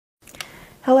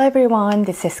Hello everyone,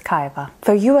 this is Kaiva.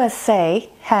 The USA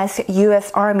has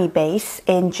US Army base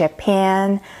in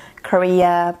Japan,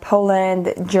 Korea,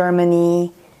 Poland,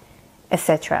 Germany,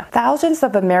 etc. Thousands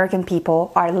of American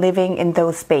people are living in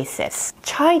those bases.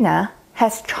 China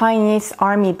has Chinese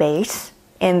Army base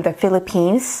in the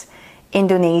Philippines,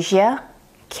 Indonesia,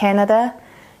 Canada,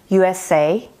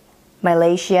 USA,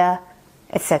 Malaysia,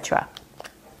 etc.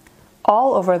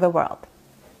 all over the world.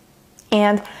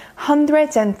 And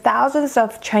hundreds and thousands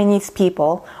of Chinese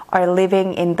people are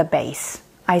living in the base.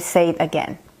 I say it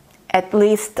again. At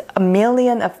least 1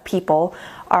 million of people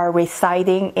are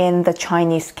residing in the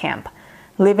Chinese camp,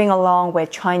 living along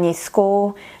with Chinese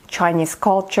school, Chinese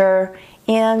culture,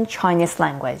 and Chinese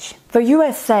language. The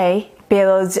USA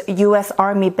builds US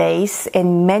Army base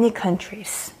in many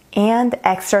countries and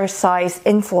exercise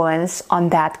influence on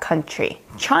that country.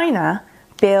 China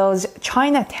builds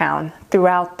Chinatown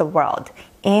throughout the world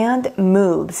and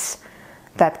moves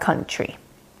that country.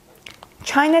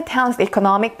 Chinatown's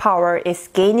economic power is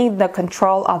gaining the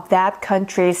control of that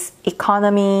country's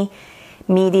economy,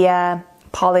 media,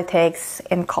 politics,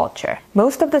 and culture.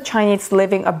 Most of the Chinese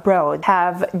living abroad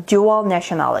have dual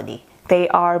nationality. They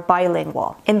are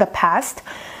bilingual. In the past,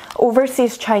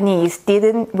 overseas Chinese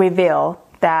didn't reveal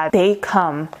that they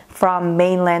come from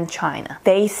mainland China.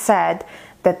 They said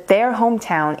that their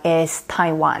hometown is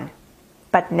Taiwan.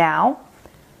 But now,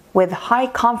 with high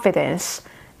confidence,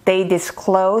 they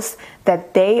disclose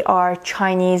that they are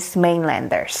Chinese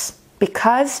mainlanders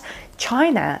because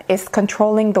China is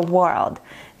controlling the world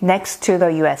next to the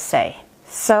USA.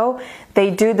 So they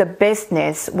do the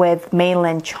business with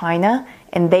mainland China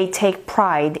and they take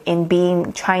pride in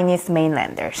being Chinese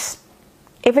mainlanders.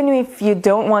 Even if you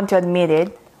don't want to admit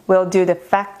it, we'll do the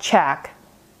fact check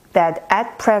that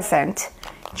at present,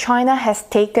 China has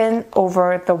taken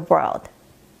over the world.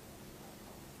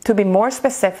 To be more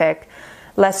specific,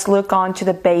 let's look on to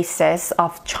the basis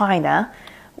of China,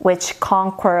 which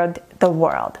conquered the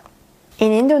world.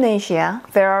 In Indonesia,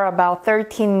 there are about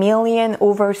 13 million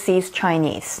overseas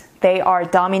Chinese. They are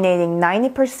dominating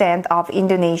 90% of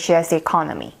Indonesia's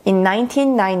economy. In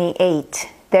 1998,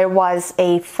 there was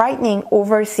a frightening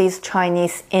overseas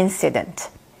Chinese incident.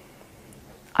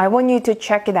 I want you to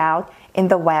check it out in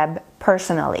the web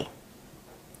personally.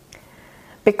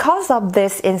 Because of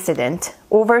this incident,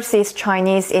 overseas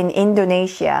Chinese in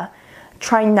Indonesia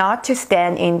try not to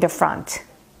stand in the front.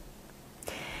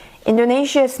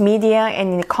 Indonesia's media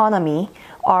and economy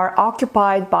are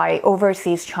occupied by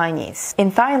overseas Chinese.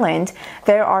 In Thailand,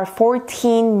 there are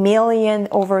 14 million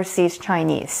overseas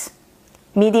Chinese.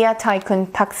 Media tycoon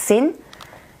Thaksin,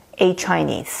 a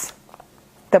Chinese.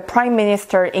 The Prime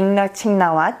Minister Ingnak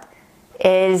Chingnawat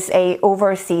is a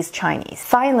overseas Chinese.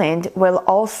 Thailand will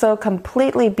also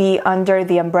completely be under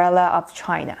the umbrella of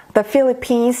China. The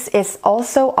Philippines is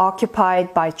also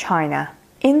occupied by China.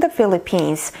 In the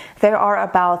Philippines, there are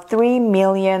about 3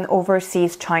 million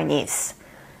overseas Chinese.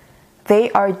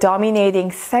 They are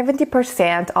dominating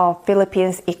 70% of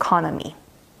Philippines' economy.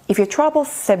 If you travel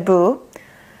Cebu,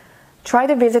 try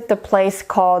to visit the place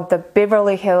called the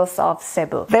Beverly Hills of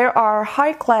Cebu. There are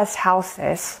high-class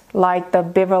houses like the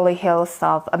Beverly Hills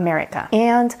of America,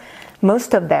 and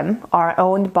most of them are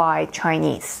owned by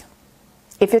Chinese.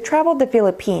 If you travel the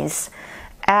Philippines,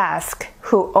 ask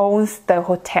who owns the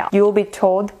hotel. You will be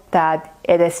told that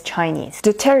it is Chinese.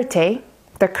 Duterte,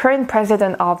 the current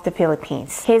president of the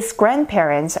Philippines, his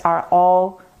grandparents are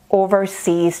all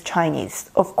overseas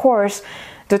Chinese. Of course,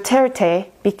 Duterte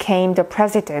became the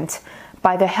president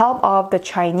by the help of the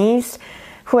Chinese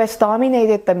who has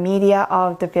dominated the media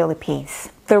of the Philippines.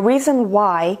 The reason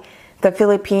why the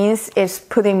Philippines is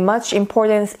putting much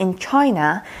importance in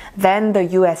China than the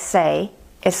USA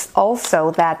is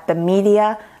also that the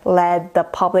media led the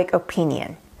public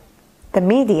opinion. The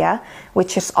media,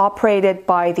 which is operated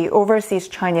by the overseas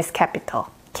Chinese capital,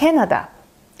 Canada.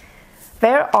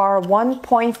 There are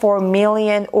 1.4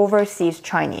 million overseas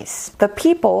Chinese. The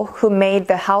people who made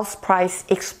the house price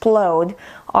explode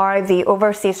are the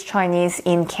overseas Chinese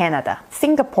in Canada.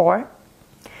 Singapore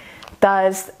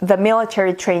does the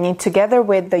military training together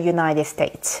with the United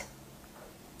States.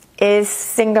 Is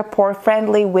Singapore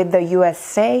friendly with the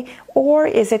USA or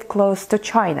is it close to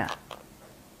China?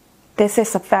 This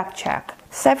is a fact check.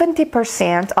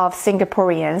 70% of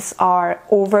Singaporeans are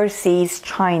overseas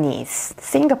Chinese.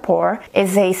 Singapore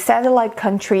is a satellite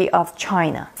country of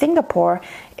China. Singapore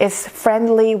is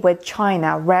friendly with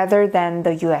China rather than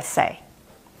the USA.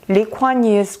 Lee Kuan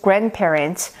Yew's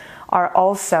grandparents are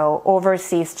also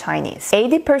overseas Chinese.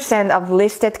 80% of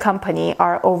listed companies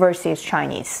are overseas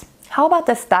Chinese. How about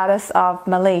the status of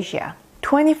Malaysia?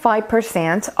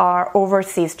 25% are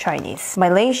overseas Chinese.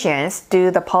 Malaysians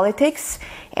do the politics,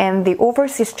 and the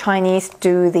overseas Chinese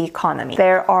do the economy.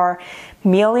 There are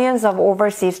millions of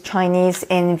overseas Chinese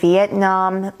in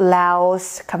Vietnam,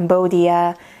 Laos,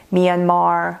 Cambodia,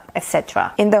 Myanmar,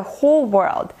 etc. In the whole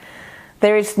world,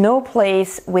 there is no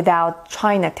place without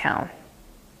Chinatown.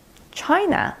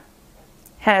 China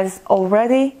has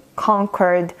already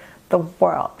conquered the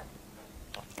world.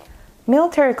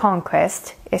 Military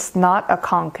conquest is not a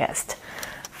conquest.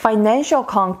 Financial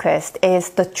conquest is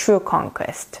the true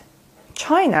conquest.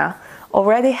 China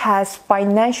already has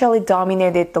financially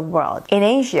dominated the world. In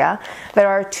Asia, there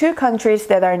are two countries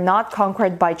that are not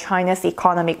conquered by China's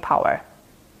economic power: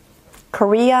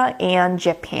 Korea and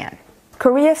Japan.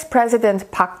 Korea's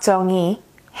President Park Chung-hee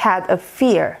had a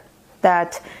fear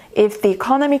that if the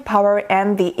economic power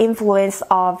and the influence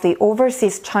of the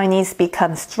overseas Chinese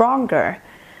become stronger,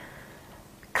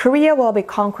 Korea will be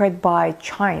conquered by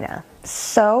China.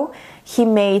 So he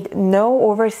made no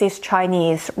overseas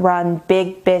Chinese run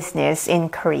big business in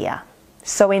Korea.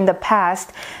 So in the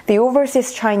past, the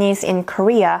overseas Chinese in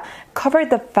Korea covered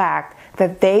the fact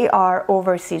that they are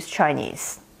overseas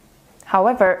Chinese.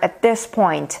 However, at this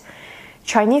point,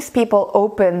 Chinese people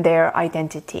open their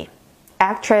identity.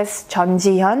 Actress Chun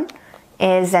Ji-hyun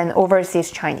is an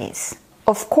overseas Chinese.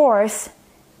 Of course,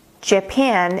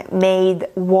 Japan made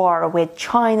war with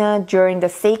China during the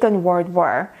Second World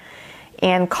War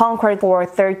and conquered for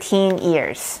 13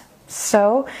 years.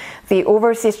 So the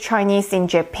overseas Chinese in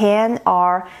Japan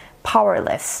are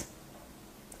powerless.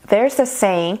 There's a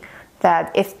saying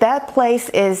that if that place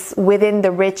is within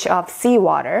the reach of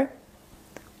seawater,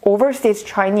 overseas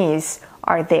Chinese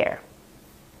are there.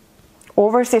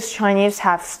 Overseas Chinese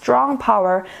have strong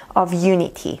power of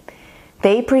unity.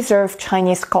 They preserve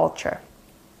Chinese culture.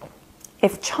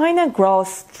 If China grows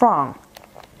strong,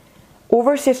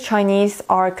 overseas Chinese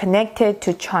are connected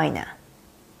to China.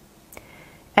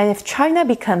 And if China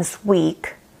becomes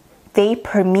weak, they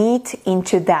permeate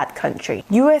into that country.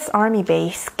 US Army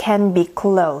base can be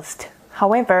closed.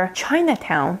 However,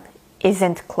 Chinatown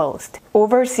isn't closed.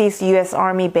 Overseas US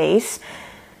Army base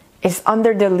is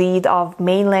under the lead of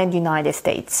mainland United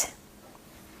States.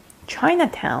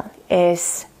 Chinatown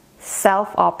is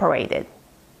self-operated.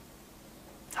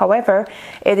 However,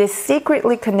 it is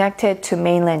secretly connected to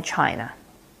mainland China.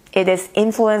 It is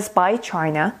influenced by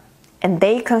China, and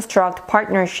they construct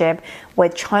partnership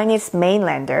with Chinese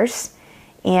mainlanders,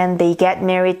 and they get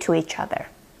married to each other.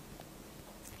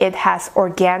 It has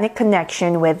organic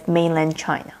connection with mainland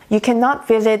China. You cannot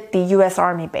visit the US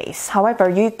Army base. However,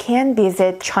 you can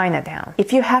visit Chinatown.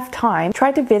 If you have time,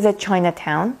 try to visit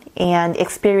Chinatown and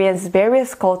experience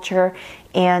various culture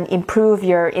and improve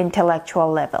your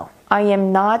intellectual level. I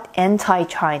am not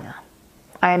anti-China.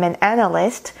 I am an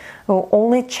analyst who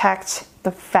only checked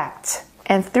the facts.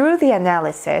 And through the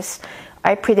analysis,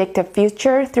 I predict the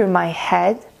future through my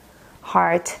head,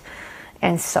 heart,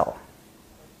 and soul.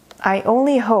 I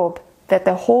only hope that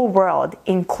the whole world,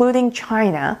 including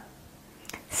China,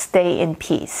 stay in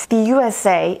peace. The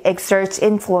USA exerts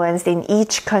influence in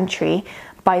each country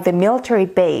by the military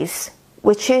base,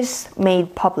 which is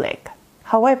made public.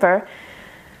 However,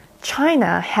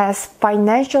 China has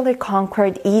financially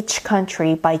conquered each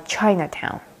country by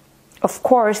Chinatown. Of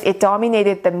course, it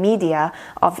dominated the media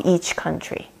of each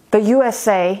country. The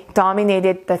USA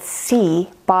dominated the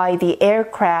sea by the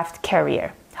aircraft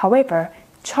carrier. However,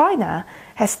 China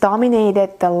has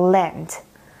dominated the land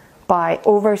by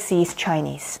overseas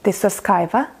Chinese. This was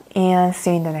Kaiva, and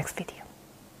see you in the next video.